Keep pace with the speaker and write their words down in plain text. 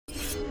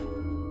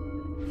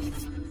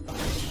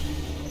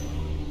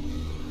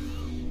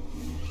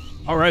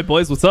All right,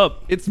 boys, what's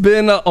up? It's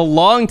been a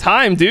long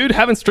time, dude.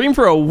 Haven't streamed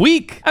for a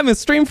week.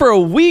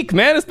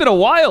 Man. It's been a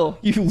while.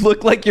 You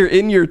look like you're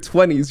in your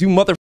 20s. You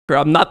motherfucker.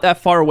 I'm not that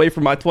far away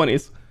from my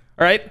 20s.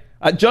 All right?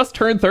 I just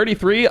turned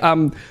 33.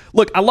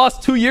 Look, I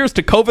lost 2 years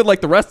to COVID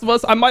like the rest of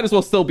us. I might as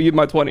well still be in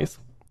my 20s.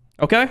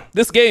 Okay?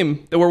 This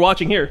game that we're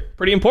watching here,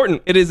 pretty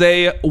important. It is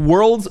a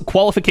Worlds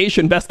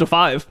Qualification Best of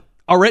 5.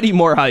 Already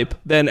more hype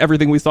than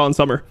everything we saw in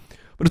summer.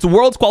 But it's a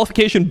Worlds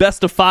Qualification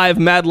Best of 5.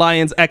 Mad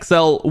Lions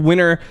XL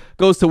winner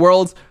goes to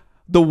Worlds.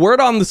 The word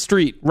on the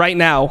street right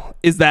now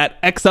is that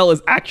XL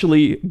is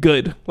actually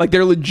good. Like,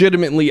 they're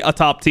legitimately a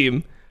top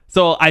team.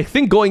 So I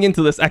think going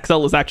into this,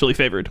 XL is actually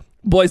favored.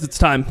 Boys, it's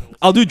time.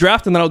 I'll do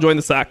draft and then I'll join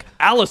the sack.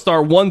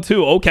 Alistar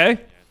 1-2, okay.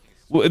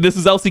 This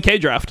is LCK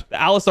draft.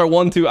 Alistar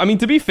 1-2. I mean,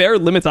 to be fair,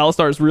 Limits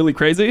Alistar is really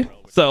crazy.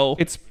 So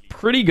it's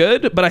pretty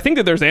good, but I think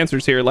that there's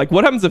answers here. Like,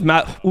 what happens if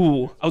I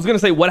was going to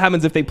say, what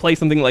happens if they play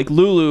something like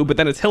Lulu, but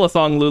then it's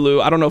Hillsong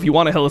Lulu. I don't know if you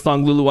want a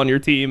Hillsong Lulu on your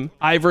team.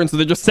 Ivern, so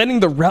they're just sending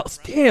the rels.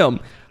 Damn.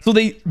 So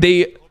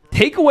they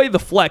take away the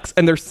flex,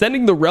 and they're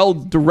sending the rel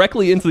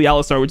directly into the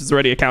Alistar, which is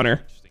already a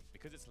counter.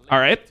 All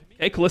right.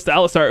 Okay, Kalista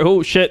Alistar.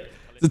 Oh, shit.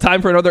 Is it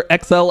time for another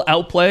XL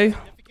outplay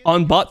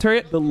on bot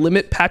turret? The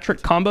Limit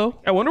Patrick combo.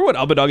 I wonder what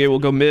Abadage will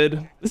go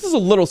mid. This is a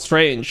little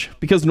strange,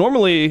 because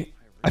normally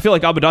I feel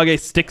like Abadage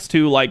sticks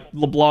to like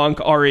LeBlanc,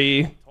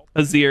 Ahri,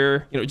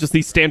 Azir, you know, just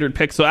these standard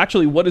picks. So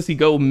actually, what does he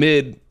go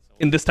mid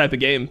in this type of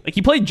game? Like,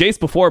 he played Jace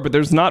before, but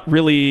there's not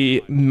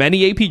really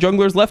many AP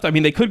junglers left. I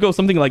mean, they could go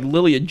something like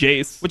Lilia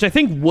Jace, which I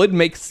think would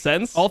make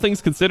sense. All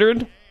things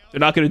considered, they're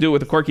not going to do it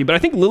with a Corki, but I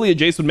think Lilia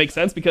Jace would make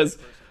sense because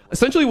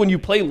essentially when you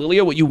play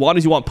Lilia, what you want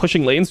is you want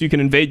pushing lanes so you can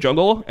invade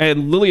jungle,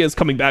 and Lilia is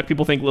coming back.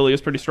 People think Lilia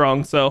is pretty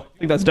strong, so I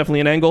think that's definitely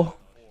an angle.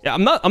 Yeah,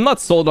 I'm not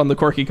sold on the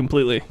Corki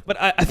completely, but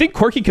I think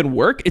Corki can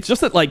work. It's just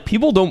that, like,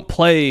 people don't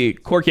play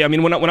Corki. I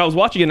mean, when I was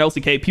watching in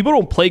LCK, people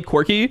don't play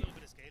Corki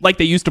like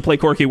they used to play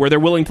Corki, where they're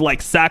willing to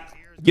like sack,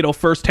 you know,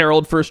 first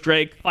Herald, first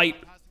Drake, fight,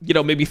 you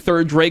know, maybe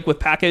third Drake with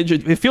package.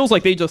 It feels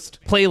like they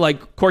just play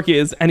like Corki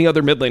is any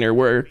other mid laner,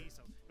 where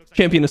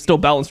champion is still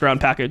balanced around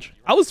package.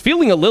 I was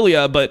feeling a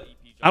Lilia, but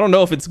I don't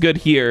know if it's good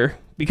here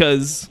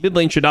because mid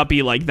lane should not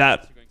be like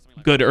that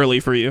good early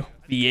for you.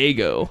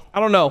 Viego. I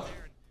don't know.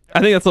 I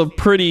think that's a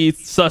pretty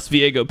sus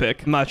Viego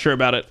pick. I'm not sure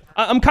about it.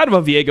 I'm kind of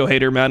a Viego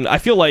hater, man. I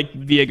feel like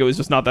Viego is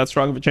just not that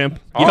strong of a champ.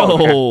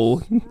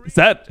 Oh, okay. Is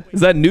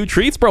that new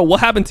treats, bro? What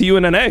happened to you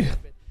in NA?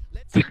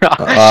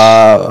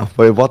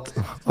 Wait, what?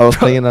 I was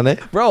playing in NA?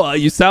 Bro,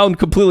 you sound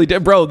completely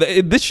dead. Bro,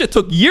 this shit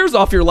took years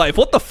off your life.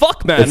 What the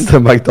fuck, man? It's the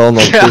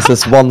McDonald's. This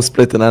is one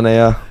split in NA,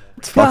 yeah.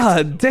 It's fucked.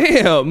 God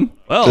damn.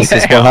 Well, this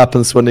is what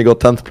happens when you go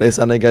 10th place.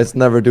 NA guys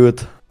never do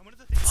it.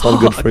 It's not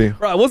good for you.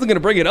 Bro, I wasn't going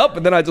to bring it up,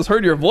 but then I just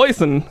heard your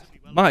voice and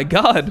my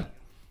God.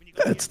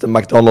 It's the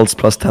McDonald's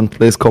plus 10th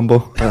place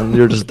combo, and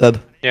you're just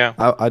dead. Yeah.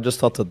 I just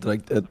thought that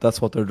like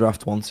that's what their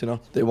draft wants, you know?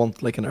 They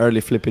want like an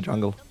early flippy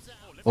jungle.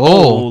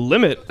 Oh,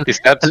 Limit. Is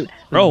that...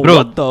 Bro, Bro,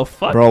 what the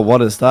fuck? Bro,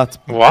 what is that?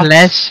 What?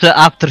 Flash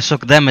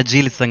aftershock damage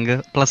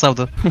Hillsong plus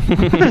auto.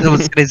 That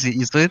was crazy,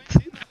 you saw it?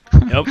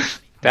 Yep.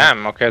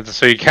 Damn, okay,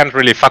 so you can't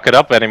really fuck it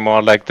up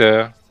anymore, like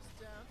the...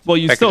 Well,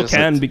 you still packages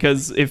can, it.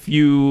 because if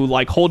you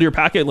like hold your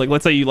packet, like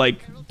let's say you like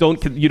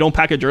don't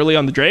package early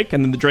on the Drake,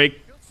 and then the Drake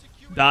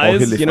dies,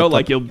 really you know,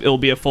 fucked like it'll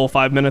be a full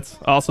 5 minutes.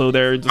 Also,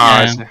 they're just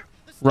I Yeah. see.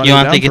 running You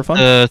want down to for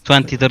get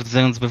fun. 20-30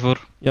 seconds before?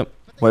 Yep.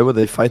 Why would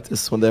they fight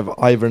this when they have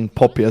Ivern,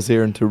 Poppy,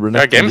 Azir, and to Renekton?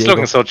 Their game's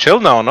looking so chill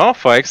now, no?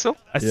 For Excel?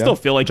 I still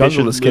feel like they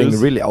Jungle should is getting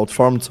lose. really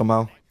outfarmed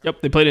somehow.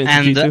 Yep, they played it into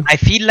And G2. I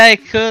feel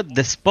like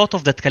the spot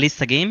of that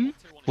Kalista game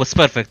was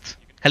perfect.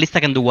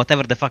 Kalista can do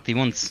whatever the fuck he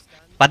wants.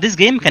 But this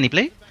game, can he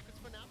play?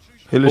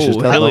 Hillish is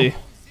Oh, dead Helly.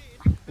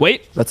 now.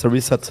 Wait. That's a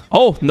reset.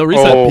 Oh, no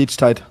reset. Oh. Peach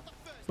tide.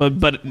 But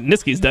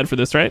Niski's dead for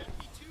this, right?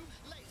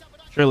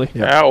 Surely.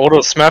 Yeah, Odo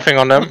smurfing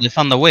on them. They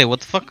found a way,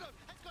 what the fuck?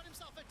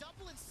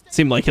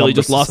 Seemed like Hilly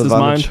just lost his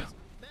mind.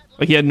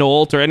 Like he had no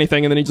ult or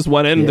anything, and then he just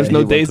went in. Yeah, There's he no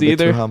went a Daisy bit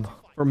too either. ham.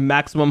 For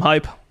maximum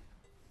hype.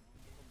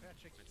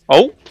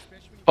 Oh?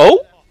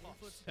 Oh?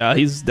 Yeah,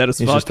 he's dead as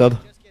He's fuck. just dead.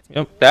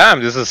 Yep.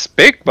 Damn, this is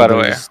big, by the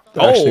way.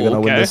 They're actually gonna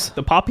win okay. this.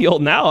 The Poppy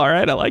ult now. All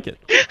right, I like it.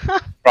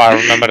 Bro, I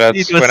remember that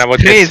It was when I would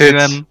get crazy, hit,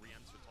 man.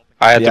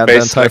 I had Yeah, the the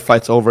base entire like,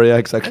 fight's over, yeah,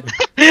 exactly.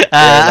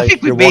 I Like,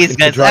 think we you're base, walking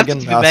to guys. I have to Dragon.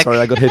 be back. Sorry,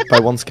 I got hit by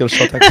one skill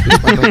shot actually.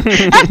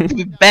 I have to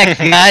be back,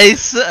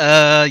 guys.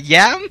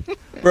 Yeah.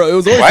 Bro, it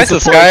was always why a is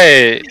this support.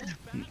 guy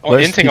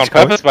Where's hinting on Peach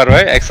going? purpose, by the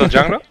way? Excel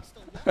jungler?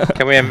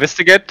 Can we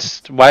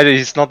investigate why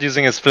he's not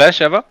using his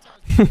flash ever?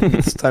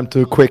 It's time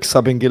to quick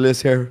subbing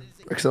Gillies here,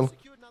 Excel.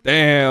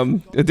 Damn,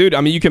 dude.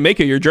 I mean, you can make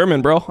it. You're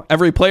German, bro.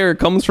 Every player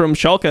comes from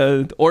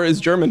Schalke or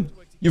is German.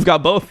 You've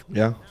got both.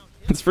 Yeah.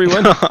 It's free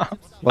win.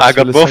 I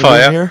got both,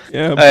 yeah.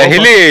 Yeah. both.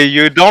 Hilly,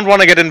 you don't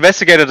want to get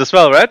investigated as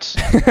well, right?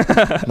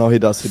 No, he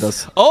does, he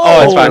does.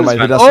 Oh, it's fine, Never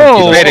mind, it's he fine. doesn't, Oh, he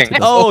doesn't, waiting. he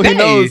doesn't. Oh, he Okay.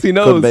 knows. He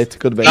knows. Good bait,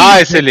 good bait.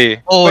 Nice,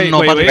 Hilly. Oh Wait, no,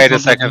 wait, but wait. Wait a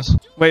second.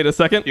 Wait a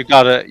second. You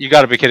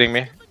gotta be kidding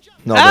me.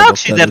 No, they're both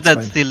Actually, dead, they're it's dead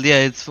fine. still. Yeah,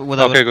 it's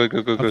whatever. Okay,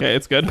 good. Okay,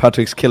 it's good.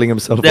 Patrick's killing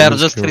himself. They on are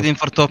this just hero. trading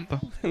for top.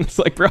 It's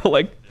like, bro,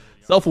 like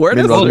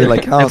self-awareness. Meanwhile, you're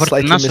like, Yeah, oh, for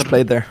slightly Nasser.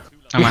 misplayed there.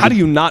 I mean, how do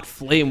you not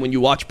flame when you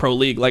watch Pro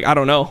League? Like, I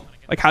don't know.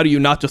 Like, how do you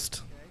not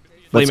just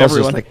flame That's also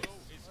everyone? like,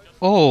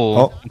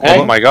 Oh.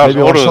 Oh my god,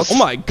 Maybe one Odo's shot. Oh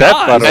my dead,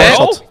 god, by the way.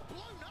 bro. shot.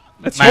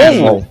 That's Man.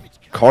 huge. oh,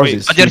 Cars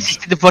is But you're huge.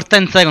 60 for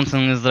 10 seconds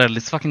in Israel.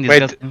 It's fucking Wait,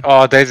 disgusting.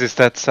 oh, Daisy's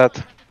dead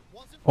set.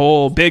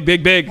 Oh, big.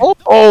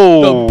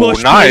 Oh,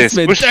 bush nice,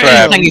 placement, bush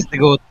damn. trap. He's the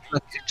goat.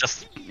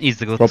 Just he's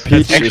the goat. Bro,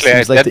 Peach Actually,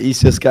 seems like that- the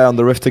easiest guy on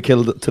the Rift to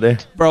kill today.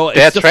 Bro, it's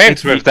They're just, trained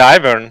it's, with the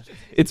Ivern.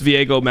 it's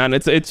Viego, man.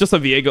 It's just a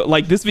Viego.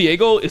 Like, this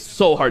Viego is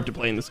so hard to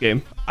play in this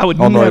game. I would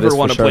Oh, no, it is never for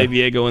want to sure. play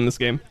Viego in this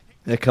game.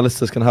 Yeah,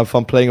 Callista's gonna have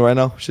fun playing right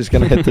now. She's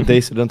gonna hit the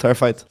Daisy the entire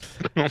fight.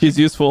 She's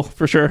useful,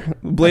 for sure.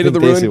 Blade of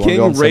the think Daisy Ruined won King,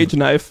 Johnson. Rage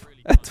Knife.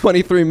 At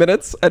 23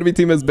 minutes, enemy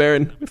team is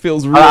Baron. It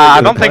feels really I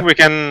good. don't think we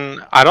can.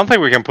 I don't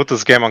think we can put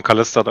this game on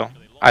Callista though.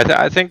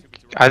 I think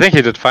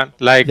he did fine.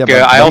 Like Yeah,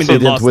 but I they also did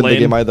didn't lost win the lane.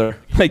 game either.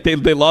 Like, they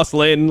lost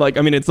lane. Like,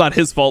 I mean, it's not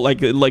his fault.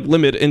 Like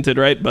limit inted,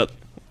 right? But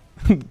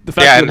the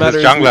fact yeah, of and the matter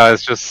his is, jungler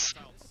is just.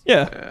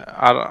 yeah.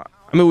 I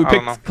I mean, we I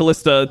don't picked know.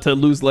 Callista to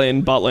lose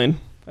lane, bot lane.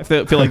 I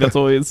feel like that's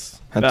always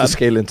And bad. to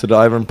scale into the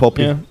Iron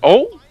Poppy. Yeah.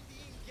 Oh,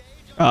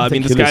 I mean,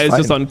 think this Kill guy is is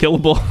just fine.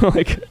 unkillable.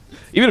 Like,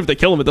 even if they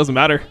kill him, it doesn't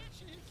matter.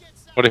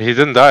 but he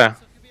didn't die.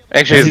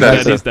 Actually, He's he's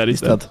dead. dead. He's dead.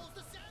 He's dead.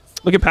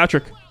 Look at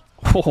Patrick.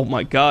 Oh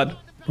my god.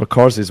 Or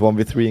Carsey's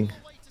 1v3ing.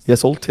 He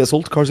has ult,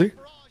 Carsey.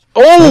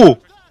 Oh,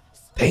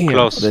 Damn.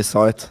 close. They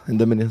saw it in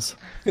the minions.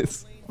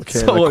 It's Okay,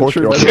 so the court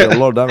untrue. already did a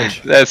lot of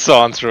damage. That's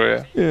so untrue.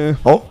 Yeah. Yeah.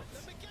 Oh,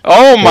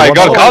 Oh my one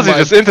god, more. Kazi Oh my-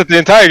 just entered the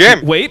entire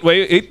game. Wait.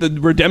 The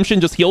redemption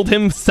just healed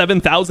him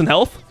 7,000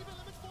 health.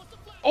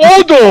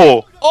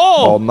 Odo!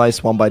 oh, Oh.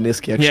 nice one by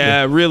Niski actually.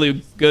 Yeah,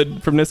 really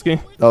good from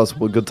Niski. That was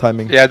good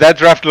timing. Yeah, that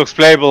draft looks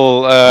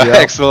playable,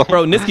 Axel.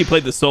 Bro, Niski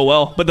played this so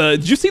well. But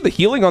did you see the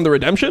healing on the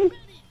redemption?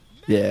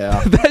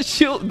 Yeah.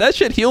 That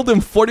shit healed him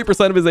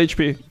 40% of his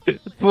HP.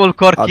 Full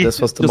Corki. This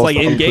was the Just most like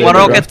in-game. unplayable One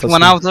rocket, draft I've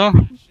one seen.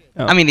 auto.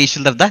 Oh. I mean, he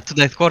should have died to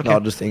that Corki. No,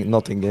 just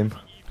not in game.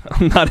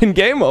 Not in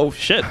game. Oh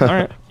shit. All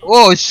right.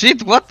 Oh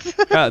shit, what?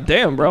 God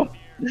damn, bro.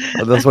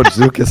 But that's what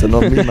Zuka said,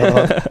 not me,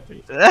 man.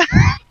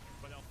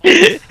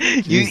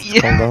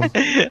 Jeez, calm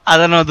down. I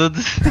don't know, dude.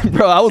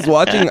 Bro, I was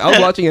watching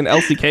an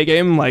LCK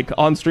game like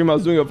on stream. I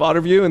was doing a VOD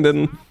review, and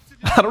then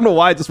I don't know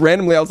why, just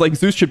randomly I was like,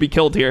 Zeus should be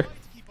killed here,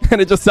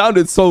 and it just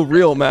sounded so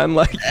real, man.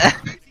 Like,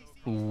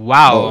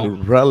 Wow. Oh,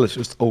 Rel is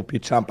just OP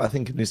champ. I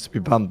think it needs to be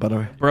banned, by the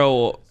way.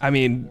 bro, I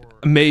mean,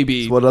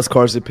 maybe. So what does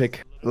Carsey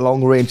pick?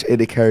 Long range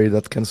AD carry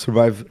that can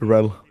survive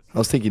Rel. I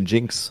was thinking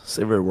Jinx.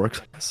 Sivir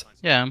works, I guess.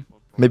 Yeah.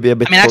 Maybe a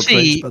bit I mean, short actually,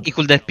 range, but he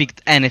could have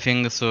picked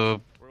anything,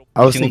 so...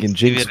 I was if you thinking want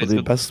Jinx Sivir, would it's be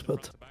good. best,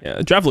 but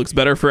Yeah, draft looks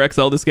better for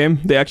XL this game.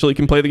 They actually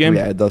can play the game.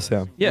 yeah, it does,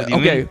 yeah. Yeah, What do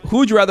you okay. mean? Who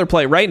would you rather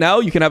play? Right now,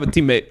 you can have a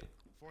teammate.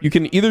 You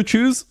can either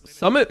choose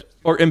Summit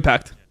or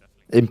Impact.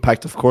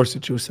 Impact, of course, you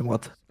choose him,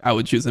 what? I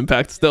would choose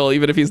Impact still,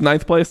 even if he's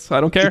 9th place.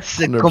 I don't care. It's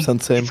a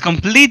 100% same. It's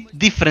complete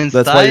different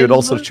That's why you'd style.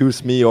 also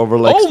choose me over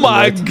like... Oh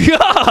my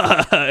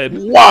Starlight. god!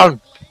 Wow!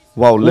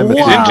 Wow, limit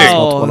Wow. does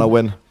not wanna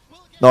win.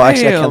 No,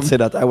 actually, I Damn. can't say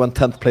that. I went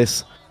 10th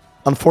place.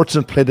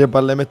 Unfortunate play there by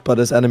limit, but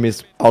his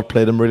enemies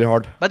outplayed him really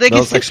hard. But they That can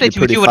was still actually play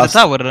with pretty you over the fast.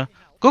 tower.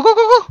 Go, go,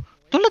 go, go!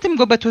 Don't let him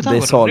go back to the tower.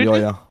 They saw really?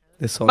 Lyoya.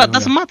 They saw But Lyoya.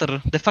 doesn't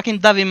matter. They fucking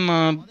dab him.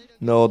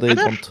 No, they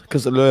Brother. won't.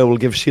 Because Lyoya will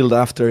give shield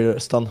after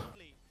stun.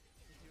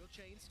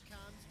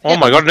 Oh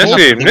my god, Yeah,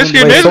 Niski! but- Niski!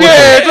 Wait, Niski! someone-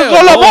 It's a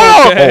solo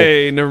ball!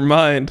 Okay, never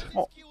mind.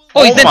 Oh,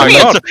 Oh he's dead my to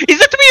God. He's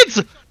dead to mutes!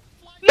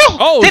 No!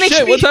 Oh 10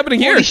 shit, HP. what's happening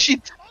here? Holy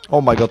shit!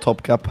 Oh my god,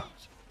 top cap.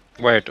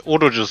 Wait,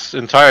 Odo just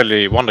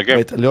entirely won the game.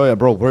 Wait, Lyoya,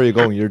 bro, where are you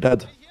going? You're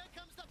dead.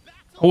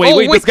 Oh, wait, Oh,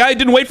 wait, wait. this guy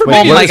didn't wait for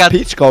Wait, me. my where's God.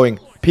 Peach going?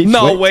 Peach,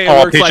 No wait. way it Oh,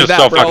 works Peach like is that,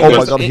 so bro. fucking Oh my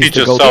good. God, he's Peach the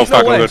is goat. so There's No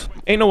fucking way. good.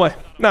 Ain't no way.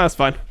 Nah, it's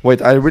fine.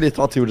 Wait, I really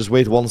thought he would just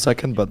wait 1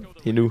 second, but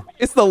he knew.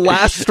 It's the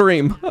last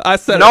stream. I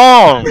said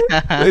No! it.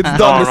 It's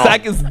done. No, The no.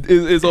 sack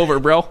is over,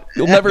 bro.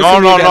 You'll never No, see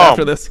me no, again no.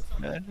 after this.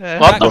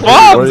 What the Where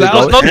fuck? are you That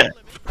was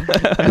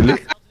going? not...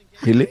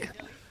 Hilly?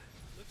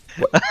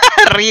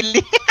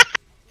 Really?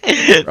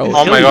 Bro, Oh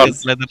my Hilly God.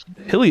 is-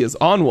 Hilly is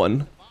on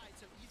one.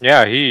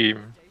 Yeah, he...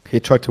 He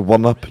tried to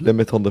one-up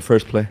limit on the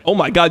first play. Oh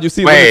my god, you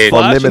see Wait. Limit's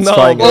flash? Limit's No,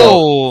 trying it bro.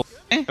 Oh!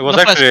 It was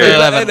actually-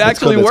 It It's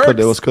actually good, it's works. good,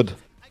 it was good.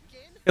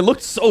 It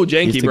looked so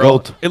janky, He's the bro.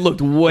 goat. It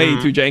looked way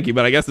too janky,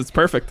 but I guess it's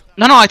perfect.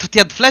 No, I thought he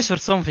had flash or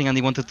something and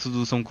he wanted to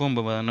do some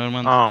combo, but never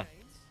mind. Oh.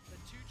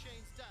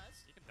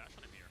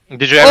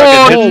 Did you ever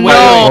Oh, get hit wait,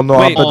 by... Oh no,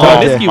 wait, but oh,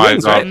 that- Niski my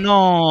wins, God. right? No!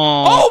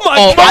 Oh my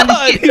and god!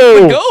 Niski- He's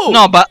the goat!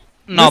 No, but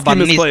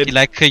Niski Niski, misplayed.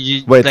 like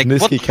you, Wait, like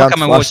what the Niski fuck can't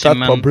am I flash that watching,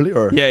 man? properly,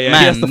 or? Yeah, he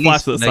Man, has to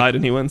flash to the Niski, side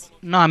and he wins.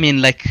 No, I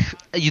mean like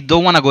you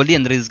don't wanna go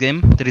Leander this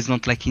game. There is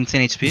not like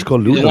insane HP. Just go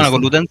You don't wanna go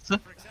Ludens. Ludens.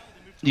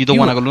 You don't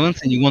wanna go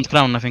Ludens and you want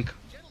Crown, I think.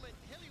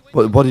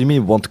 What do you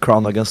mean want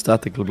crown against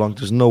static LeBlanc?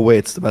 There's no way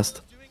it's the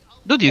best.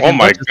 Dude, you Oh can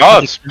my touch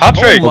god, this-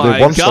 Patrick! Oh they my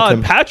one-shot god,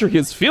 him. Patrick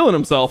is feeling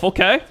himself.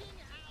 Okay.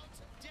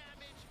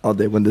 Oh,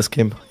 they win this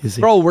game. Easy.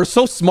 Bro, we're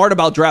so smart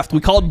about draft. We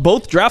called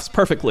both drafts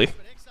perfectly.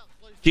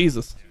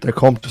 Jesus. Their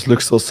comp just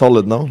looks so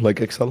solid now, like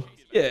XL.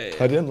 Yeah.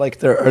 I didn't like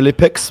their early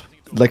picks,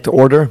 like the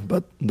order,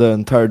 but the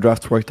entire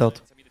draft worked out.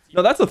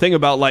 No, that's the thing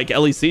about like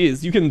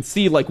LECs. You can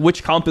see like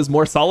which comp is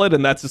more solid,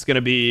 and that's just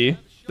gonna be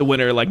the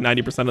winner like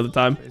 90% of the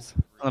time.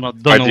 I don't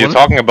Wait, know. are you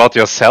talking about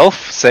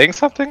yourself saying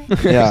something?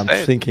 Yeah,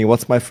 I'm thinking,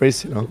 what's my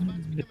phrase, you know?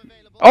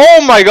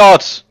 Oh my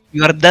god!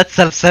 You are that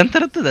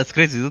self-centered? That's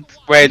crazy, dude.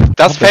 Wait,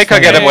 does Faker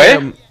get Damn.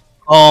 away?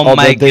 Oh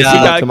my that they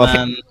god, knocked him off.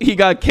 man. He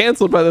got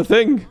canceled by the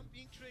thing.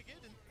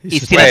 He's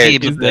just still Wait,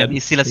 asleep. he's dead.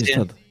 He's still He's asleep.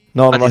 dead.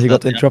 No, But no, he's he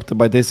got dead, yeah. interrupted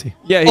by Daisy.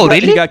 Yeah, Oh, he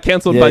really? got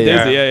canceled Yeah, by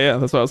yeah. Daisy. Yeah,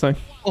 that's what I was saying.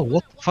 Oh,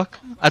 what the fuck?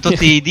 I thought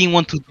he didn't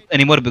want to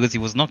anymore because he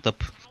was knocked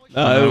up.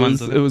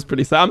 It was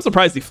pretty sad. I'm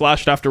surprised he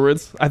flashed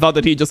afterwards. I thought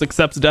that he just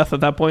accepts death at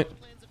that point.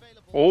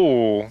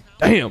 Oh.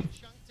 Damn.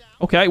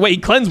 Okay, wait, he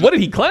cleansed. What did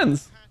he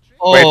cleanse?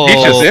 Wait, Peach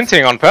is Oh,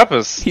 inting on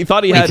purpose. He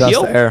thought he had Just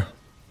heal? the air.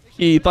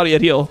 He thought he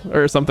had heal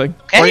or something.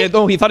 Okay.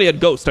 Or he thought he had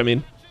ghost, I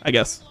mean, I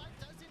guess.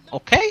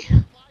 okay.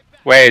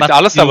 Wait, But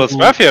Alistar will you-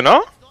 smurf here,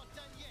 no?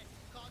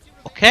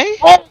 Okay.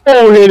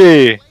 Oh,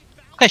 Hilly!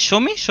 Okay, show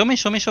me.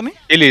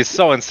 Hilly is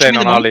so Show insane me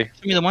on the money. Ali.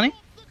 Show me the money.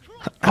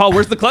 Oh,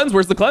 where's the cleanse?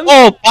 Where's the cleanse?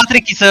 Oh,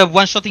 Patrick is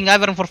one-shotting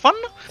Ivern for fun.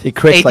 He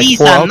creates Hey, like these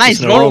 4 are outs nice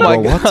in a Oh row, my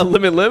bro. god, What?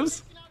 Limit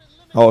lives?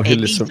 Oh, Hey, Hill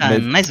these is are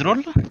made. nice roll.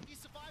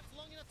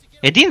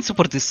 Edian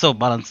support is so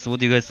balanced. What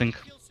do you guys think?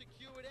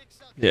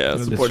 Yeah,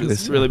 support Literally,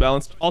 is really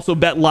balanced. Also,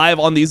 bet live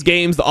on these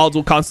games. The odds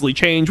will constantly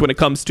change when it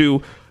comes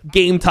to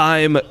game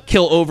time,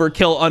 kill over,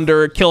 kill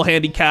under, kill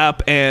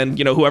handicap, and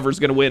you know whoever's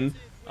gonna win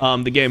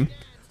the game.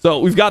 So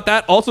we've got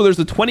that. Also, there's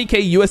a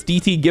 20k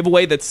USDT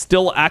giveaway that's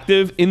still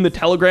active in the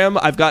Telegram.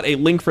 I've got a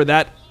link for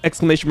that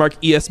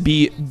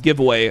 !ESB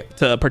giveaway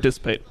to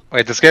participate.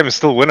 Wait, this game is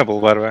still winnable,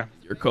 by the way.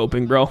 You're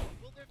coping, bro.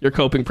 You're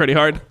coping pretty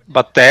hard.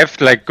 But they have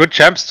like good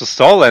champs to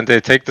stall and they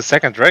take the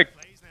second Drake.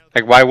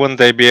 Like, why wouldn't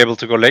they be able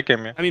to go late game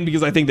here? I mean,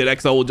 because I think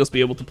that XL will just be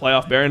able to play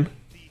off Baron.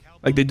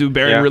 Like they do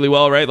Baron Yeah. really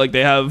well, right? Like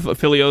they have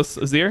Aphelios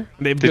Azir.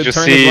 They have Did good you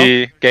turn as well.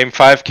 see game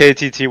 5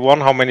 KTT1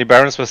 how many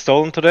Barons were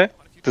stolen today?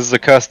 This is a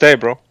cursed day,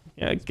 bro.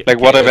 Yeah, Like,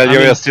 what if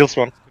Elioya steals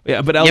one?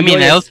 Yeah, but You mean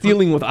I Elioya also-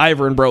 stealing with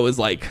Ivern, bro, is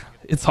like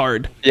it's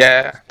hard.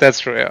 Yeah, that's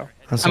true, yeah.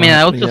 That's I mean, what I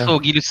happened, also yeah. saw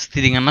Gilius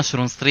stealing a Nashor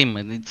on stream,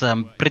 and it's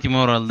pretty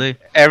moral day.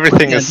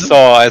 Everything Yeah, is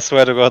sore, I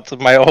swear to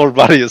god. My whole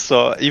body is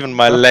sore, even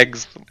my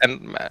legs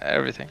and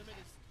everything.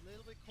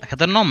 I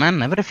don't know,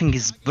 man. Everything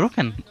is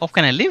broken. How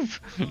can I live?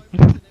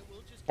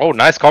 Oh,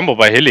 nice combo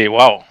by Hilly,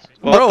 wow.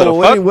 What the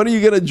Bro, fuck? when are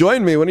you gonna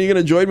join me? When are you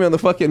gonna join me on the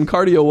fucking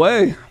cardio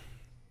way?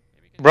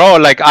 Bro,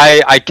 like,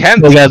 I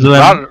can't Okay,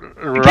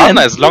 run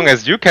as long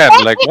as you can.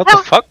 Like, what the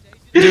fuck?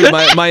 Dude,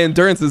 my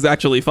endurance is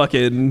actually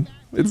fucking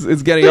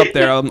it's getting up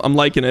there. I'm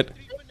liking it.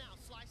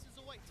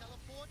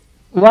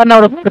 1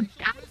 out of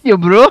you,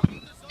 bro.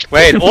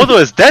 Wait, Odo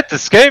is dead?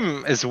 This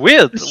game is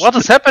weird. What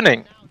is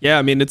happening? Yeah,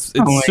 I mean it's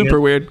my super God.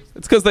 weird.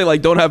 It's because they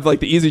like don't have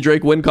like the easy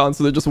Drake win con,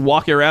 so they're just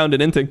walking around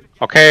and inting.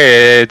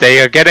 Okay, they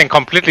are getting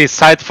completely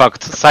side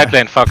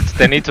lane fucked.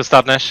 They need to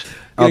start Nash.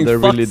 Oh, Getting they're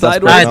fucked really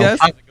sideways,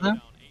 desperate guys.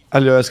 now.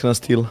 Alioya is gonna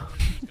steal.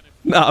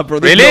 Nah, bro,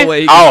 there's Really? no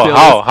way. He can steal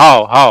this.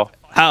 How?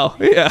 How?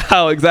 Yeah,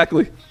 how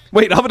exactly?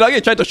 Wait,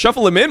 Abadage tried to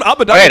shuffle him in.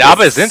 Abadage Wait,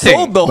 Abba just is inting.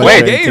 sold the whole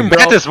Wait, game, inting. bro.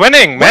 Matt is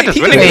winning. Matt is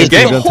he winning didn't this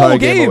take game. the whole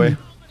game.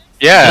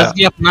 Yeah. Just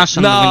give up Nash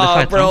and win the Nah,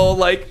 fight. bro,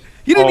 like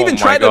he didn't Oh even my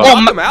try to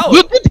God. knock him out.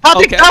 Dude,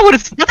 Patrick Okay.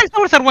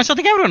 Towers are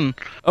one-shotting everyone.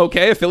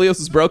 Okay, Aphelios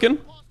is broken.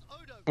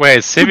 Wait,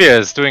 Sivir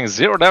is doing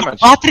 0 damage.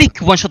 Patrick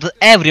one-shotted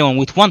everyone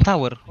with 1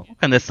 tower.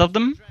 Can they stop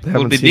them? It would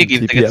haven't be seen big if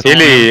they TP get yet. stopped.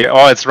 Hilly,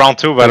 oh, it's round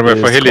 2 by the way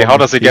for Hilly. How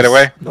does he get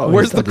away?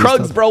 Where's the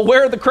Krugs, bro?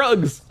 Where are the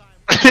Krugs?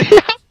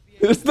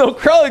 There's no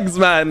Krugs,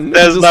 man.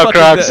 There's Just no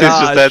fucking Krugs, dead. he's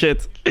just Ah, dead.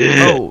 shit.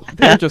 Oh,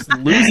 they're just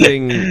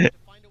losing.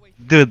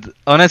 Dude,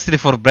 honestly,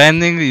 for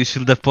branding, you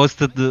should have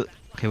posted the...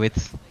 Okay, wait.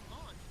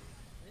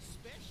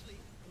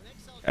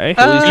 Okay,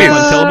 Hilly's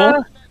just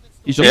unkillable.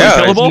 He's just Yeah,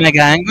 unkillable.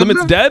 Mega angle.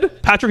 Limit's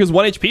dead. Patrick is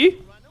 1 HP.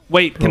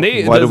 Wait, can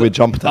they? Why do does- we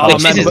jump down? Oh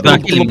Wait, man, this is Le-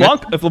 gonna kill him,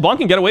 LeBlanc, if LeBlanc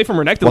can get away from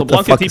Renekton, What the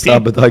LeBlanc can fuck is TP.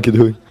 Abadage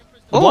doing?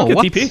 LeBlanc can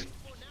what? TP.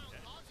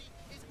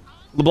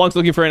 LeBlanc's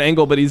looking for an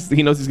angle, but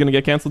he knows he's gonna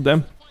get cancelled.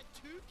 Damn.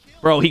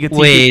 Bro, he could TP.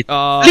 Wait.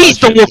 Please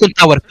don't shit. walk on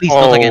tower. Please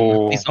not again.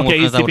 Oh. Please don't Okay,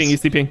 walk he's on TPing.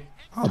 He's TPing.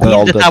 Oh, they're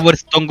all the dead.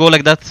 towers don't go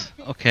like that.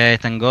 Okay,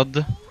 thank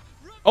God.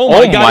 Oh Oh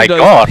my god, my he does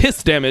God.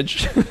 piss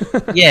damage.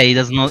 Yeah, he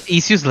does not.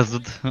 He's useless,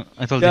 dude.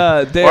 I told you.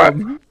 God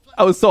damn.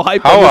 I was so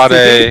hyped. How on are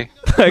this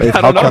they? TP. Like, Wait, I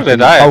how don't know. How can did they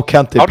die? How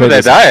can't they How play did they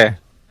this? die?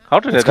 How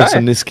did they Because die?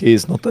 in this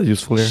case, not that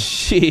useful here.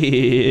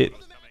 Shit.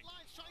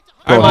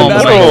 Bro, Alright, my oh bad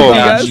my for calling you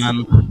God, guys.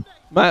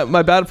 man.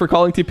 My bad for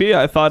calling TP.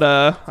 I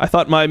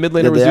thought my mid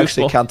laner Yeah, was they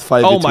useful. actually can't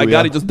 5v2, Oh my god,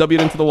 yeah. he just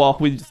W'd into the wall.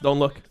 We just don't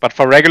look. But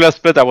for regular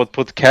split, I would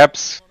put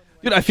Caps,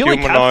 Dude, I feel like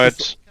Humanoid, Caps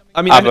is,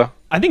 I mean, Abba.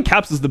 I think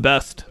Caps is the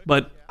best,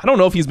 but I don't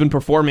know if he's been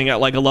performing at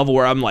like a level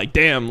where I'm like,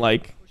 damn,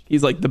 like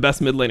he's like the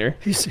best mid laner.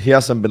 He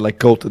hasn't been like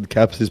goated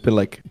caps. He's been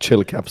like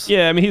chill caps.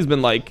 Yeah, I mean,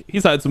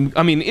 he's had some.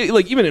 I mean,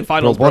 like even in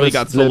finals, Bro, what bro, he is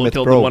got solo limit,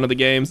 killed bro? in one of the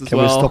games as Can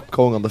well. we stop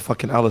going on the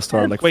fucking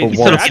Alistar like Wait, for he's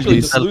Instead of once, actually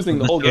please? just losing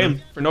the whole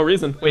game for no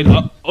reason. Wait,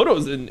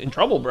 Odo's in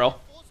trouble, bro.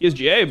 He is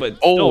GA, but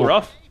Oh. still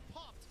rough.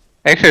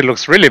 Actually, it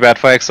looks really bad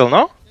for Excel,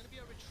 no?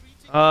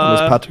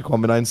 Unless Patrick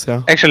 1v9s,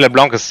 yeah. Actually,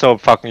 LeBlanc is so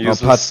fucking No,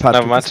 useless. Never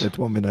Patrick mind. is at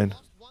 1v9.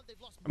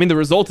 I mean, the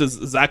result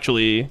is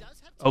actually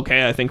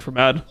okay, I think, for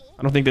Mad.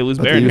 I don't think they lose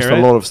But they Baron used here,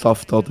 a right? lot of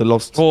stuff, though. They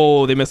lost.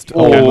 Oh, they missed.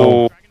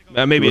 Oh,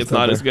 Maybe He it's was not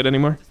not as there. good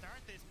anymore.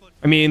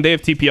 I mean, they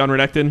have TP on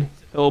Renekton.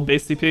 He'll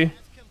base TP.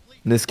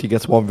 Niski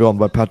gets 1v1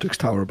 by Patrick's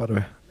tower, by the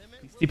way.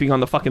 He's TPing on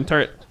the fucking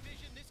turret.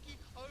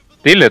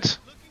 steal it.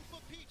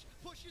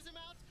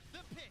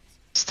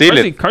 Steal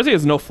it. Kha'Zix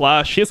has no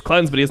flash. He has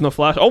cleanse, but he has no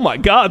flash. Oh my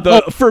god,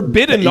 the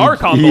forbidden Gnar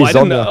combo. he's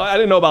on there. I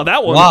didn't know about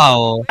that one.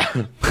 Wow.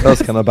 That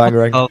was kind of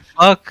bangering. Oh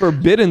fuck.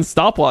 Forbidden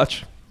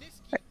stopwatch.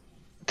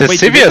 The Wait,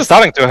 CV did they is just-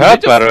 starting to did they hurt,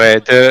 just- by the way.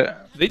 The,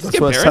 They just That's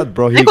get what I Baron? said,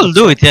 bro. They could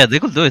do it, yeah, they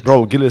could do it.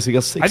 Bro, Gilius, he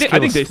got 6 I think they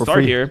kills for start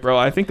free. here, bro.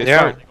 I think they Yeah.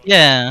 start.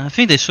 Yeah, I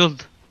think they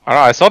should. I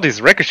don't know, I saw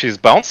these ricochets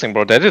bouncing,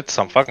 bro. They did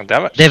some fucking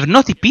damage. They have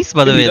naughty piece,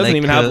 by the He way. doesn't like,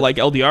 even have like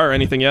LDR or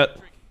anything yet.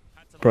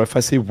 Bro, if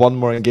I see one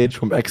more engage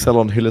from XL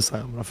on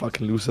Hylissang, I'm gonna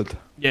fucking lose it.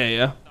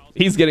 Yeah.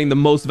 He's getting the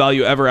most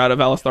value ever out of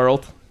Alistar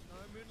ult.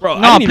 Bro,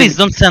 No, please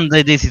don't send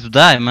the Daisy to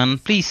die, man.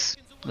 Please.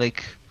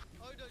 Like.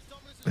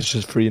 It's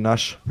just free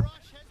Nash.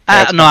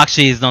 No,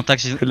 actually, it's not.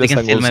 Actually, they can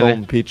Hylissang steal will maybe.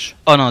 zone Peach.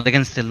 Oh no, they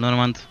can steal. Never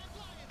mind.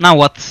 Now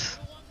what?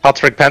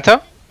 Patrick Panther?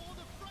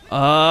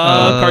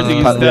 Kha'Zix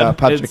is dead. Yeah,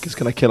 Patrick It's- is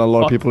gonna kill a lot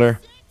of fuck. people here.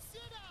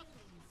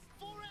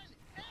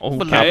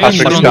 Okay.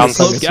 Patrick But is on down.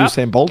 the It's Yeah.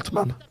 Usain Bolt,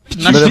 man.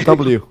 Did Let him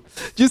W.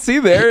 you see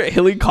there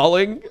Hilly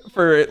calling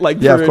for like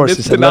Yeah, for of course, Nitz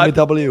he to said, let me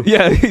W.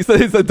 Yeah, he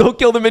said don't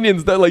kill the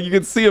minions. That like you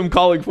can see him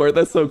calling for it.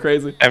 That's so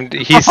crazy. And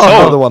he's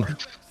Another so one.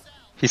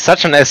 he's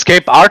such an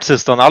escape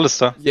artist on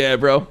Alistar. Yeah,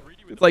 bro.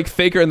 It's like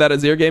Faker in that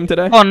Azir game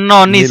today. Oh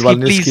no, Meanwhile,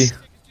 Niski, please. Niski.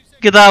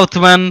 Get out,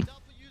 man.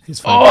 He's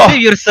fine.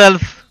 Save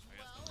yourself.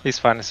 He's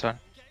fine, he's fine.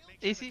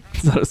 Easy.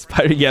 It's not a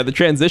spider. Yeah, the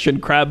transition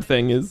crab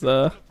thing is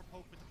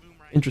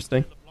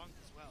interesting.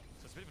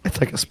 It's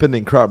like a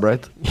spinning crab,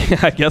 right? Yeah,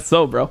 I guess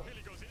so, bro.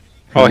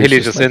 Oh, He's Hilly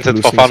just, just like, entered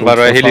for losing fun, by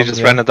the way. souls for Hilly fun, just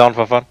yeah. ran it down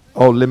for fun.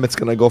 Oh, Limit's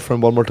gonna go for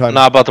him one more time.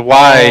 Nah, but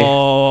why?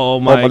 Oh Oh,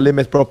 my. but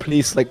Limit, bro,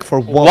 please, like for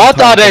one What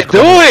time, are they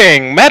come on.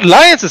 doing? Mad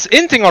Lions is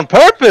inting on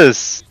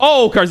purpose.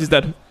 Oh, Kha'Zix's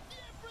dead.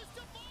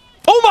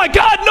 Oh my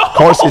god, no!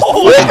 Kha'Zix's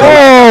Oh, fucking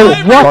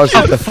God.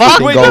 what the fuck?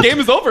 Wait, the game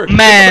is over.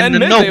 Man,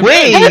 It's end no mid,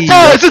 way. man.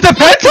 Penta! Is it the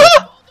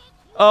Penta?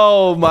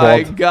 Oh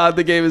my Quad. god,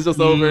 the game is just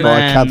over. No, I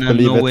can't Man,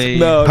 believe no it. way.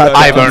 No, Pat- no,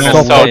 Ivern no, is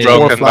no so way.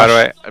 broken, by the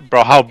Flash. way.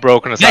 Bro, how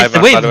broken is Guys, the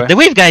Ivern, by the wave, way? the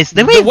wave, guys,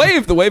 the The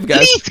wave. wave, guys.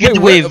 Please get the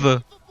wave.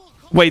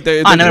 Wait,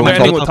 they're Never mind.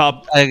 ending with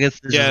top. I guess.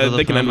 this Yeah, is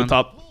they can end man. with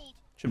top.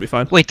 Should be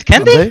fine. Wait, can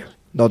Can they? they?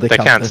 No, they They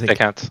can't. can't, I think. they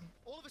can't.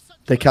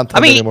 They can't I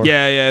end mean, anymore.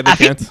 Yeah, they I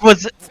think can't. it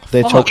was.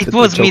 They Oh, choked it it,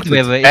 was they choked mid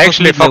it. wave. They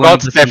actually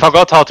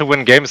forgot how to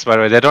win games, by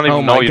the way. They don't even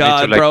Oh know my you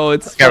god, need to like bro,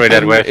 it's carry that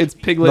fucking- wave. It's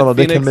Piglet No,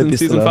 they Phoenix can maybe in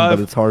still season end, 5.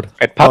 but it's hard.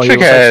 Wait, Oh, he Patrick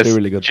was actually has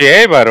really good.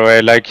 GA, by the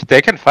way. Like,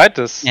 they can fight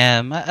this.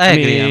 Yeah, I I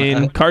agree.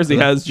 mean, Kha'Zix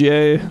has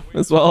GA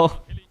as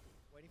well.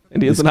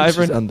 And he has This an match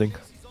is Ivern. ending.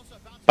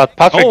 But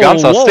Patrick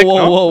guns are stick,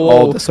 no?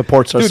 Oh, the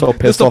supports are Dude, so the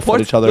pissed off at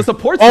supports- each other. The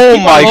supports Oh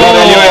keep my on- god,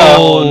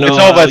 Oh, Elio. no, It's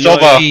over, it's yo,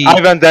 over. yo.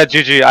 Ivan dead,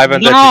 GG.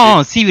 Ivan dead, No,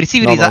 GG.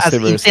 Sivir No, is no, as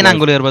Sivir is insane live.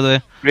 angle here, by the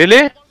way.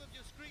 Really?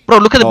 Bro,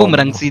 look at the Oh,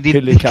 boomerangs. no. He did.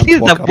 Hilly can't He's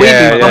walk the up. wave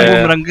Yeah, from yeah,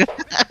 yeah.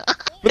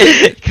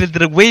 boomerang. Killed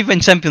the wave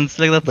and champions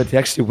like that. But he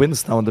actually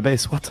wins now on the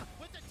base. What?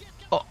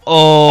 Oh,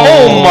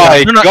 Oh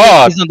my no,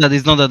 god. He's not dead.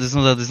 He's not dead. He's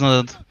not dead. He's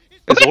not dead.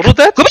 Is Odo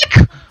dead? Go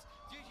back.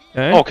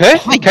 Okay. Okay.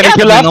 my Can he god,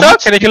 kill man, after? no.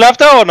 Can he kill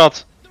after or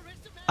not?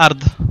 Hard,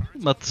 but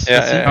Yeah, let's see.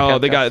 yeah. Oh,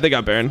 Okay, they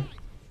got Baron.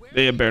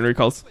 They have Baron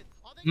recalls.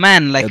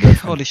 Man, like Yeah,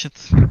 definitely. holy shit.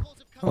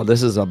 Oh,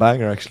 this is a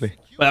banger actually.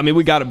 But I mean,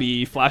 we gotta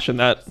be flashing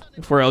that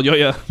for El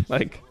Yoya.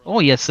 Like, Oh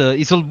yes,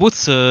 he sold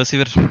boots,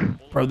 Sivir.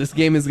 bro, this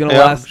game is gonna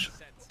Yeah. last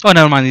Oh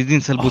never mind, he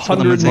didn't sell boots.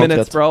 100 not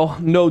minutes, yet. bro.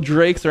 No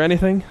Drakes or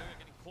anything.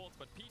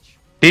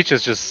 Peach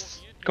is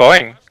just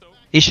going.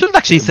 He should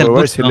actually sell But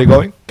where's boots. Hilly now.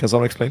 going? Can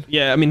someone explain?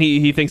 Yeah, I mean,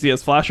 he thinks he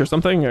has flash or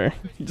something, or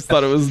he just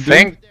thought it was. Doom.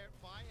 Think.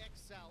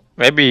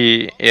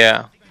 Maybe,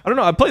 yeah. I don't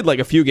know. I played like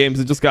a few games.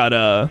 It just got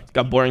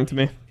boring to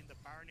me.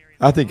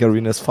 I think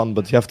arena is fun,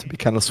 but you have to be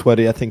kind of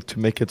sweaty, I think, to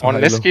make it. to Oh, high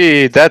elo.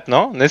 Niski dead,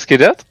 no? Niski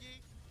dead?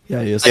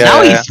 Yeah, he is. Yeah,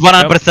 Now yeah, he's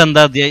 100%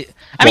 dead. Yeah.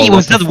 I mean, he Well,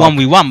 was what dead the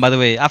 1v1 by the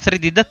way. After he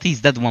did that,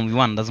 he's dead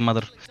 1v1. Doesn't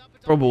matter.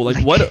 Bro, but,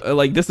 like what?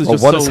 Like this is Oh,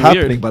 just what so is weird.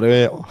 happening, by the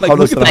way? Like, How look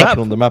does at that the happen map.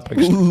 on the map,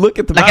 actually? Look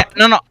at the Like,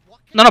 map.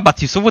 no,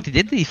 but you saw what he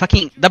did? He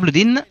fucking W'd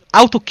in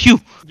auto Q.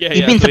 Yeah, He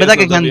yeah, means so he has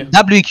Sabedaga no can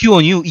WQ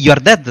on you, you're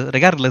dead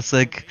regardless.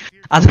 Like,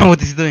 I don't know what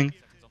he's doing.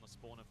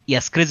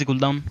 Yes, crazy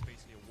cooldown.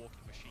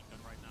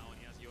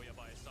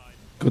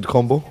 Good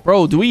combo.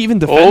 Bro, do we even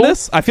defend Oh.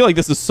 this? I feel like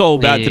this is so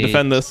bad to Wait.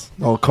 defend this.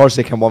 No,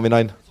 Kha'Zix can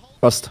 1v9.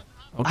 Trust.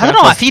 I don't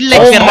know, I feel like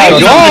Oh we're my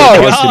not god!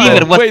 really God.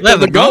 Sivir Wait, whatsoever,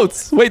 the no?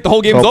 goats. Wait, the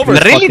whole game's Bro, over. please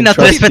They're really fucking not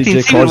trust respecting DJ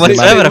Sivir Kha'Zix,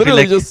 whatsoever. man. I feel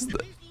like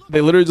They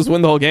literally just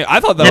win the whole game. I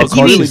thought that they're was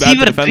Kha'Zix. really giving bad to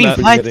Sivir defend dream that.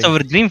 fights over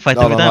dream fight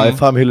No, every no, time.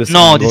 if I'm Hillis, No,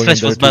 I'm this going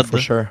flash in was there too, bad.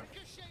 for sure.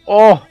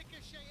 Oh!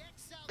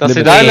 Does he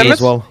Limit die, is dead Limit?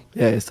 as well.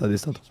 Yeah, he's dead,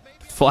 he's dead.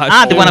 Flash.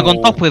 Ah, they wanna go on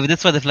Oh. top with.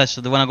 That's why they flash.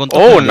 They wanna go on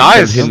top. Oh, with.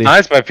 nice! Hilly.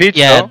 Nice by Peach,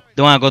 Yeah, though.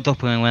 they wanna go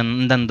top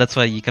when then that's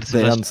why you can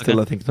They flash. end still,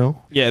 I think,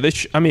 no? Yeah,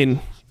 I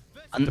mean,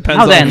 depends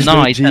How on then? who's No,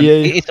 doing it's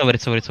GA. it's over.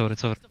 It's over. It's over.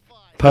 It's over.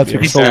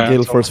 Patrick Yeah. sold Yeah.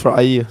 Gale Force for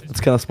IE. That's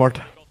kind of smart.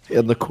 He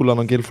had the cooldown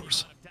on Gale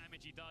Force.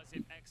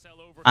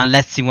 And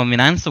let's see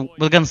 1v9. So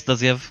what guns does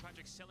he have?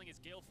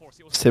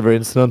 Sivir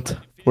Incident.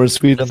 We're in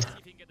Sweden.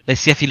 They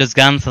see a few loose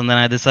guns and then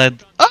I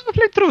decide, oh,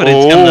 play through it.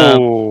 It's gonna,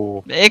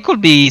 Oh. it could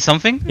be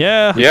something.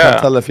 Yeah. Can't Yeah.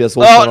 tell if he has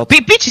ult or Oh, not.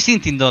 Peach is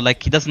hinting though,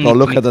 like he doesn't. Oh, need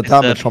look to at the make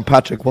this damage from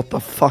Patrick. What the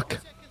fuck?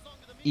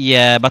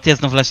 Yeah, but he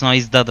has no flash now.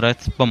 He's dead, right?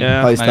 Boom.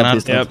 Yeah. Oh, he's My dead, God.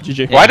 he's dead. Yep.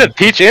 GG. Yeah. Why did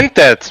Peach int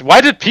that?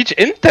 Why did Peach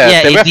int that?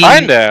 Yeah, They were it fine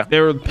didn't- there. They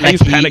were Like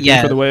he's he- panicking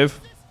yeah. for the wave.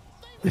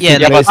 If Yeah,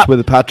 he yeah, plays but-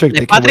 with Patrick, they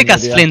can Patrick win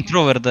has it, yeah.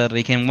 flamethrower there.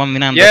 He can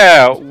 1v9.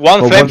 Yeah,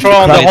 one Oh, flamethrower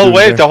on the crazy whole dude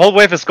wave. there. The whole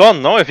wave is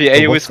gone. No, if he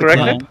AoE what's is the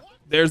correctly. Yeah.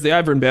 There's the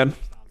Ivern ban.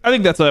 I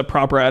think that's a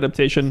proper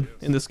adaptation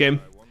in this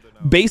game.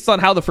 Based on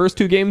how the first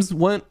two games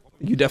went,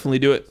 you definitely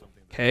do it.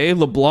 Okay,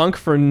 LeBlanc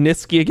for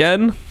Niski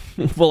again.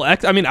 Well,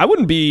 I mean, I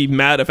wouldn't be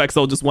mad if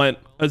XL just went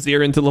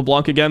Azir into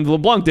LeBlanc again. The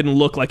LeBlanc didn't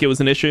look like it was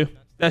an issue.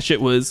 That shit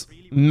was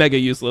mega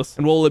useless.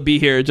 And what will it be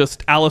here?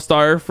 Just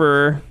Alistar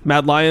for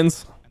Mad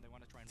Lions?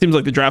 Seems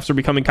like the drafts are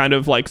becoming kind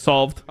of like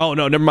solved. Oh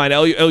no, never mind.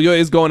 Elyoya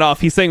is going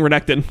off. He's saying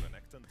Renekton.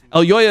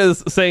 Elyoya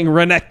is saying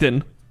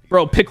Renekton.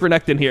 Bro, pick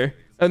Renekton here.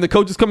 And the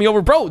coach is coming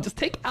over. Bro, just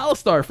take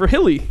Alistar for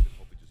Hilly.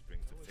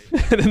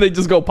 And then they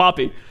just go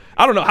Poppy.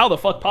 I don't know how the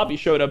fuck Poppy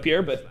showed up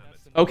here, but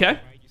okay.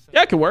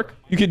 Yeah, it could work.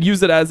 You could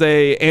use it as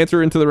a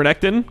answer into the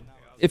Renekton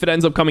if it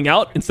ends up coming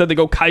out. Instead, they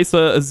go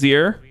Kai'Sa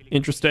Azir.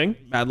 Interesting.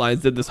 Mad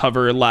Lions did this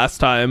hover last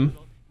time.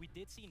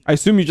 I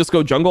assume you just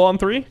go jungle on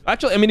 3.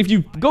 Actually, I mean, if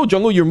you go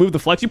jungle, you remove the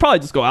flex. You probably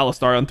just go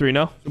Alistar on 3,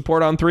 no?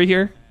 Support on 3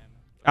 here.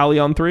 Ali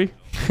on 3.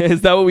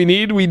 Is that what we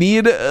need? We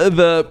need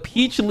the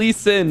Peach Lee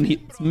Sin. He's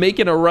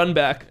making a run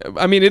back.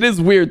 I mean, it is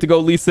weird to go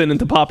Lee Sin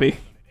into Poppy.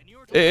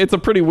 It's a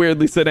pretty weird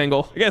Lee Sin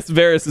angle. I guess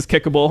Varus is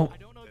kickable.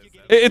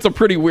 It's a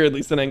pretty weird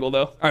Lee Sin angle,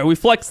 though. All right, we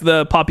flex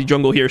the Poppy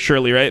jungle here,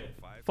 surely, right?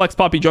 Flex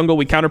Poppy jungle.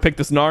 We counterpick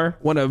this Gnar,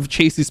 one of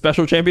Chasey's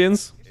special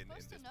champions.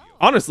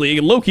 Honestly,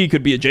 low-key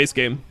could be a Jace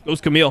game.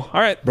 Goes Camille. All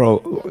right.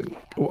 Bro,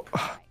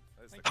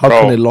 how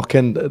Bro. can they lock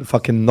in the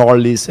fucking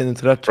gnarlies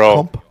into that Bro.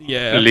 comp?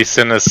 Yeah. Lee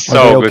Sin is Are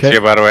so they good okay?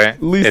 here, by the way.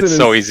 Lee Sin It's is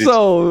so easy.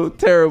 so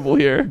terrible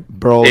here.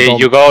 Bro, Hey, don't-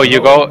 you go.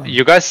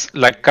 You guys,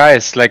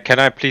 guys, can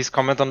I please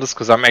comment on this?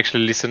 Because I'm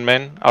actually Lee Sin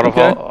main out of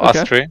Okay, all us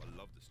okay. three.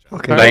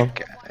 Okay,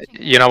 Like,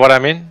 you know what I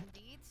mean?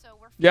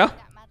 Yeah.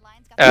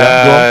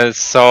 Yeah,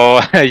 So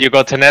you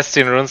go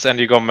Tenacity runes and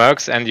you go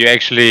Mercs and you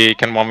actually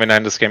can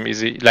 1v9 this game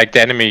easy. Like,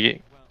 the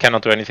enemy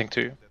cannot do anything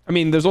to you. I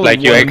mean, there's only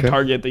Like, you one ac-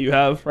 target that you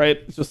have, right?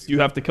 It's just you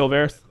have to kill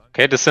Varus.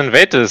 Okay, this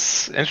invade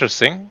is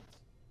interesting.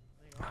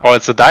 Oh,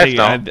 it's a dive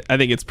now. I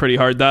think it's pretty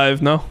hard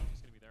dive, no?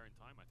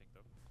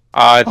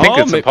 I think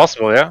Oh, it's ma-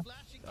 impossible, yeah.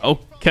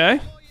 Okay.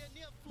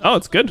 Oh,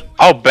 it's good.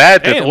 How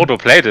bad did Damn. Odo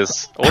play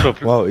this?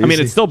 Wow, I mean,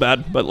 easy. it's still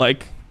bad, but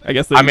like, I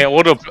guess. I mean,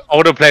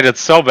 Odo played it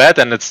so bad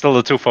and it's still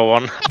a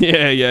 2-for-1.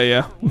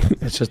 yeah.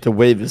 It's just the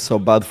wave is so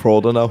bad for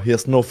Odo now. He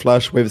has no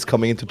flash. Wave is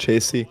coming into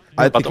Chasey.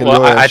 I But, think well,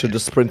 Elyoya I- should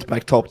just sprint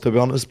back top, to be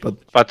honest. But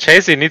But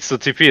Chasey needs to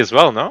TP as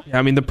well, no? Yeah,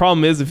 I mean, the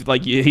problem is if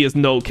like he has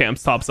no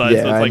camps topside,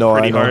 Yeah, so it's I like know,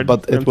 pretty hard.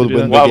 but for him it will to do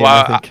win that. the game,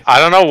 I think. I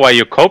don't know why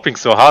you're coping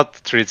so hard,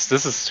 Treats.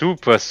 This is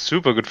super,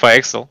 super good for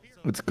Excel.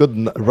 it's good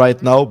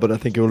right now. But I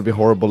think it will be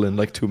horrible in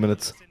like 2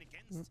 minutes.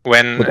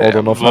 When With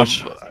Odo no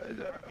flash.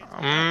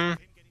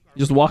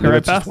 Just walking Yeah, right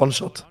it's just past. one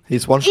shot.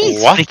 He's one shot.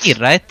 He's What? tricky,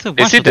 right? One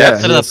Is he shot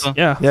dead? set it Yes. up.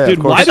 Yeah, Yeah, dude,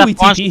 of course. why do we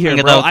That one TP here,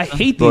 shot bro? out. I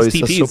hate Bro, these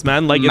he's just TPs, so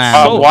man. Like, it's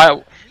mad. so.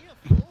 why?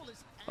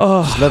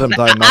 Oh, Let him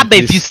die, man. Abe,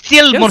 if you please.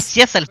 steal Yes. more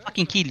CS, I'll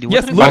fucking kill you.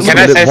 Yes, What look- the Can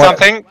I say Why-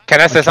 something? Can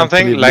I say can't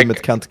something? believe Like,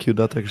 Limit can't queue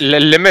that actually.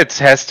 Limit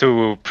has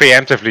to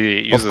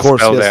preemptively use Of a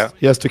course, spell yes. there.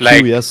 He has to queue,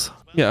 Like, yes.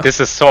 yeah. This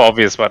is so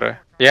obvious, by the way.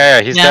 Yeah,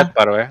 he's Yeah. dead,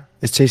 by the way.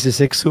 Is Chasey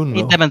 6 soon?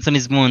 It No. depends on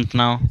his moon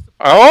now.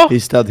 Oh?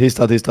 He's dead.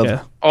 Yeah.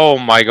 Oh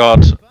my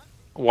god.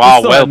 He Wow,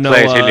 still well had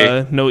played,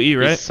 Hilly. no E,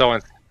 right? He's so No,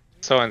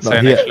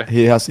 insane, actually.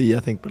 he has E, I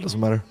think, but it doesn't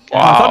matter. Wow.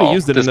 I thought he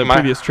used it in this the might-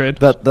 previous trade.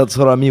 That's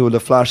what I mean with the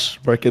flash,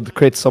 where it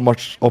creates so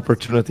much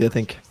opportunity, I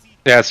think.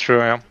 Yeah, it's true,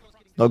 yeah.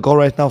 Now go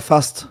right now,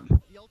 fast.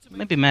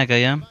 Maybe Mega,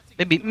 yeah.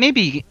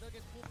 Maybe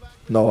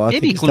No, I Maybe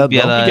think he he's could dead be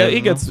now. alive.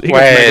 He gets Wait.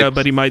 mega,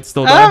 but he might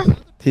still die.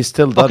 He's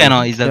still dead. Okay,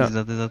 no, he's dead, Yeah. he's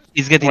dead, he's dead.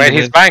 He's getting Wait, the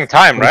he's wave. buying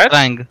time, He's right?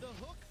 trying.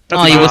 That's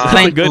No, he a- was that's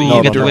trying a good to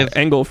No, get no, the no. wave.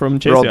 angle from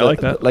Chasey. Bro,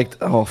 I like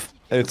that.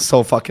 It's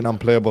so fucking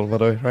unplayable, by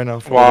the way, right now.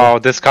 for Wow,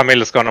 this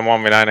Camille is gonna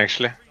 1v9,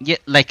 actually. Yeah,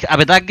 like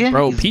Abedage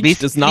Bro, is Peach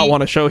does not basically-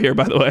 want to show here,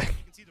 by the way.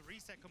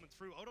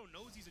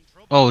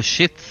 Oh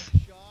shit.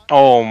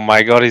 Oh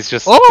my god, he's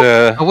just...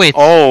 Oh, wait.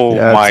 Oh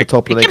Yeah, my... it's a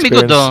top He lane can be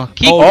good experience. though.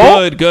 Keep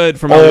Oh, good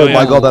from Oh Elyoya.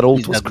 my god, that ult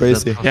He's was dead,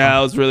 crazy. Yeah, that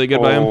was really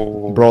good by him.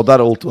 Oh, Bro, that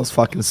ult was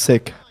fucking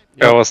sick.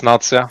 that was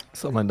nuts, yeah.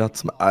 Something like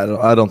that.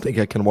 I don't think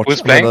I can watch.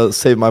 Who's I'm gonna playing?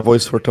 save my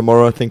voice for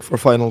tomorrow, I think, for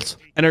finals.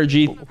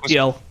 Energy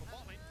TL.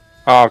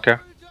 Oh, okay.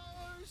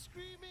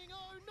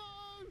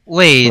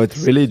 Wait. Wait,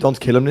 really? Don't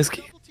kill him,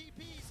 Niski?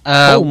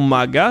 Oh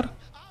my god.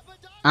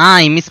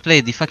 He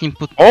misplayed. He fucking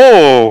put.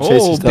 Oh!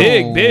 Chase Oh, is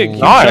down. big. He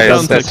Nice, shut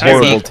down that's to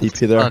Horrible Kai'Sa.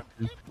 TP there. Fuck.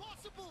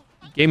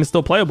 Game is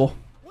still playable.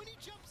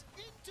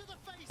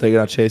 They're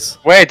gonna chase.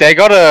 Wait, they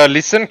got a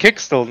Lee Sin kick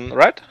still,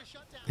 right?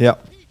 Yeah,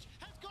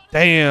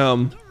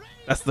 Damn.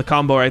 That's the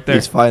combo right there.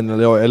 he's fine.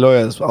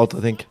 Elyoya is out, I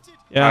think.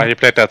 Yeah. He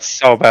played that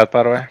so bad,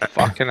 by the way.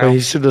 Fucking But hell. he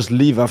should just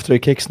leave after he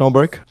kicks no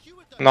break.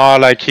 No,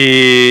 like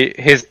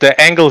the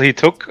angle he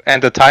took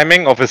and the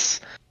timing of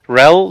his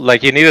Rel,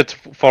 like he needed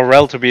for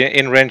Rel to be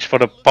in range for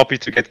the Poppy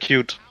to get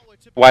queued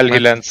while he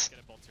lands.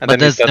 And But then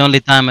that's the only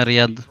timer he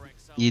had.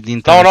 He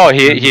didn't. No,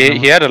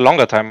 he had a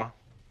longer timer.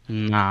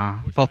 Nah,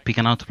 Poppy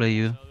can outplay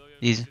you.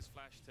 Easy.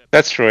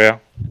 That's true, yeah.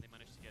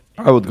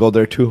 I would go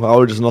there too. I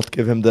would just not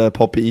give him the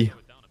Poppy E.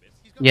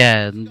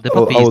 Yeah, the I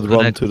Poppy would is run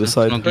correct. to the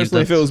side. Don't give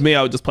Personally, if that. it was me,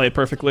 I would just play it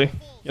perfectly.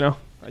 You know,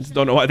 I just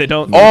don't know why they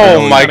don't.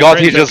 Oh my Got a god,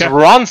 he range, just okay.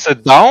 runs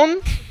it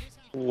down?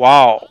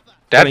 Wow.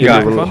 That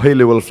Haley guy.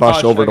 Haley will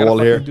flash Oh, over shit, I the gotta wall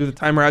fucking here. Do the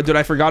timer out, dude.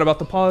 I forgot about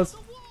the pause.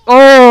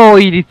 Oh,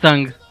 he did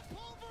tongue.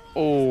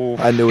 Oh.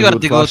 I knew You he are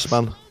would the flash,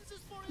 goat. man.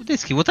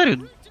 Risky, what are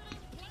you?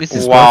 This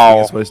is Wow.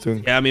 That's what he's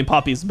doing. Yeah, I mean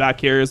Poppy's back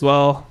here as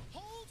well.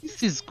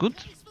 This is good.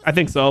 I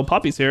think so.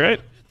 Poppy's here,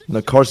 right? And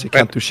of course he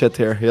can't do shit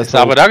here. He has Is to-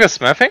 Abadag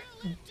smurfing?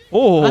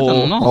 Oh, I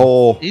don't know.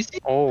 Oh. Is he?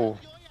 Oh.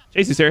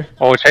 Chasey's here.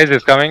 Oh, Chase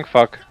is coming.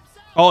 Fuck.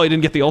 Oh, he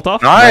didn't get the ult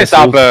off. Nice,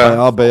 ult by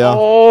Abe. Abe, yeah.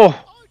 Oh.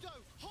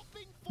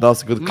 That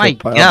was a good My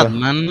clip by god, Abe.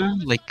 man.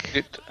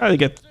 Like, I think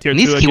get tier 2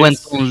 Niski went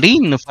against. on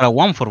lean for a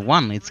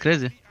 1-for-1. It's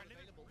crazy.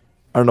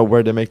 I don't know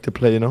where they make the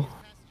play, you know.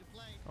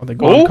 Oh, they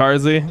go on Oh.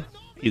 Karzi.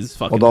 He's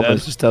fucking Well, dead.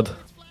 is just dead.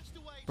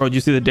 Bro, did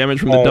you see the damage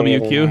from the Oh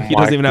WQ? He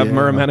my doesn't even have God.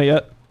 Muramana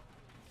yet.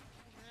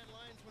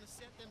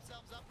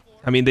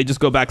 I mean, they just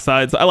go back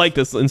sides. I like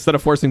this instead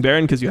of forcing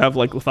Baron because you have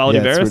like lethality Yeah,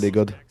 it's Varus. really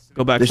good.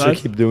 Go back They should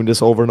sides. keep doing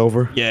this over and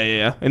over.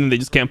 Yeah. And then they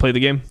just can't play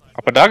the game.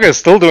 Abadag is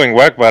still doing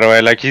work, by the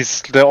way. Like,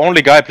 he's the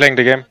only guy playing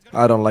the game.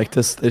 I don't like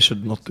this. They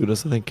should not do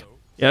this, I think.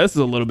 Yeah, this is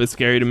a little bit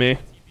scary to me.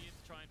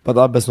 But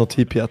Abe's not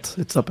TP yet.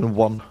 It's up in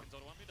 1.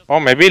 Oh,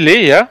 maybe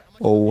Lee, yeah?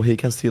 Oh, he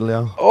can steal,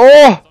 yeah.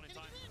 Oh!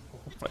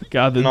 My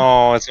God.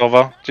 No, it's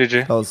over.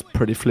 GG. That was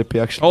pretty flippy,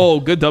 actually.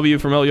 Oh, good W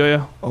from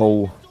Elyoya.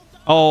 Oh.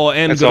 Oh,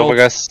 and It's good over, ult.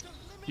 guys.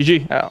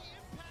 GG. Yeah.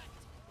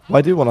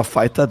 Why do you want to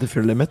fight that if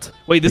you're limit?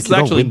 Wait, this Like, is you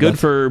don't actually win good that.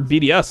 for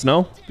BDS,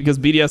 no? Because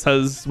BDS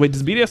has... Wait,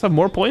 does BDS have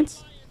more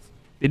points?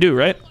 They do,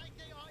 right?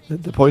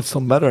 The points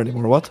don't matter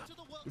anymore, what?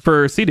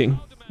 For seeding.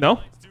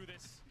 No?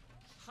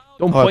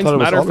 Don't Oh, I points thought it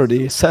was matter?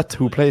 already set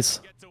who plays.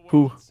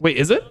 Who? Wait,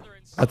 is it?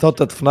 I thought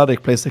that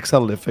Fnatic plays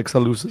Excel if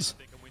Excel loses.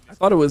 I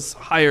thought it was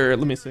higher.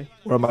 Let me see.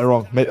 Or am I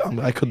wrong? Maybe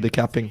I could be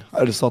capping.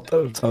 I just thought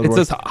that sounded It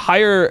right. says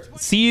higher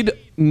seed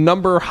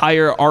number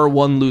higher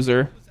R1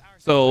 loser.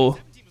 So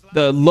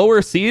the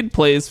lower seed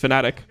plays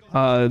Fnatic.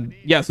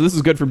 Yeah, so this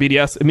is good for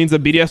BDS. It means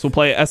that BDS will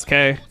play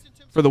SK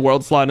for the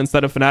world slot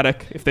instead of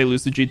Fnatic if they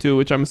lose to G2,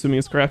 which I'm assuming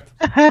is correct.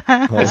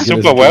 It's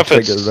super worth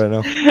it. Right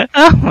now.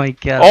 Oh my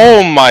god.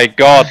 Oh my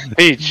god,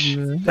 Peach.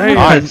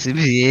 Nice.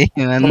 Yeah,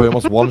 man. Oh, he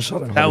almost one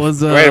shot him. That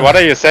was Wait, what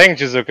are you saying,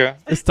 Jizuka?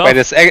 it's tough. Wait,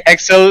 is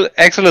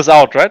Axel is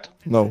out, right?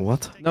 No,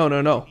 what?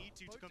 No.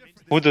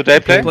 Who do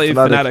they play? Play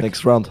Fnatic Fnatic.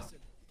 next round.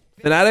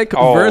 Fnatic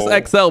Oh. versus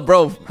XL,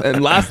 bro.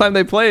 And last time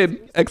they played,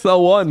 XL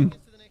won.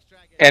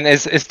 And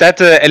is that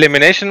the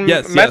elimination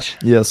Yes, match?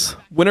 Yes.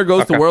 Winner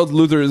goes to Okay. Worlds,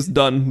 loser is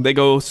done. They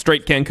go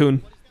straight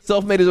Cancun.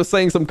 Selfmade is just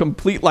saying some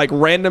complete like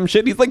random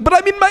shit. He's like, but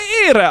I'm in my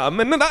ARAM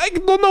and then I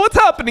don't know what's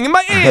happening in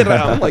my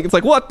ARAM. Like it's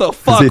like what the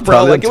fuck, he bro?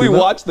 Italian Like can we too, man?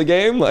 watch the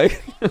game?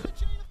 Like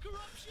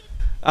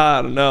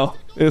I don't know.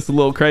 It's a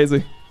little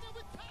crazy.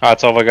 Ah,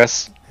 it's over,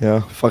 guys.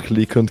 Yeah, fuck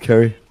Lee couldn't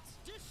carry.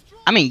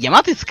 I mean,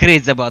 Yamato is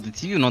crazy about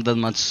it. You know that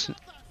much.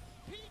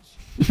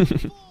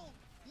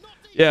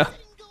 Yeah,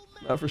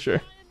 not for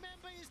sure.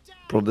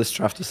 Bro, this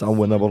draft is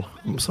unwinnable.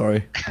 I'm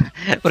sorry.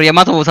 Or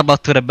Yamato was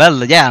about to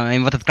rebel. Yeah, I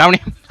invited Crowny.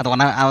 I don't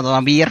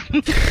wanna be here.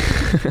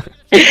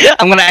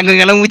 I'm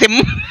going along with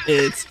him.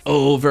 It's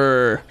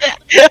over.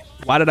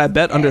 Why did I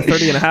bet under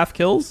 30.5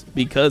 kills?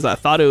 Because I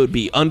thought it would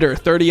be under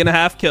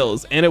 30.5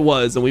 kills, and it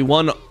was. And we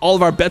won all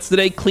of our bets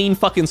today. Clean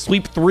fucking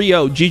sweep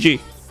 3-0. GG.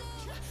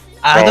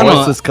 I don't What's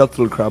know. this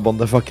cuttle crab on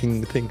the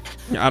fucking thing?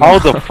 I don't How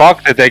know. the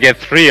fuck did they get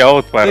 3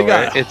 out, by They the way?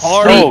 got It's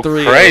hard so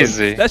 3-0.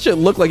 crazy. That shit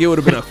looked like it would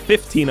have been a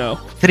 15-0.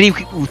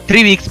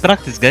 3 weeks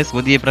practice, guys.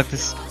 What do you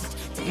practice?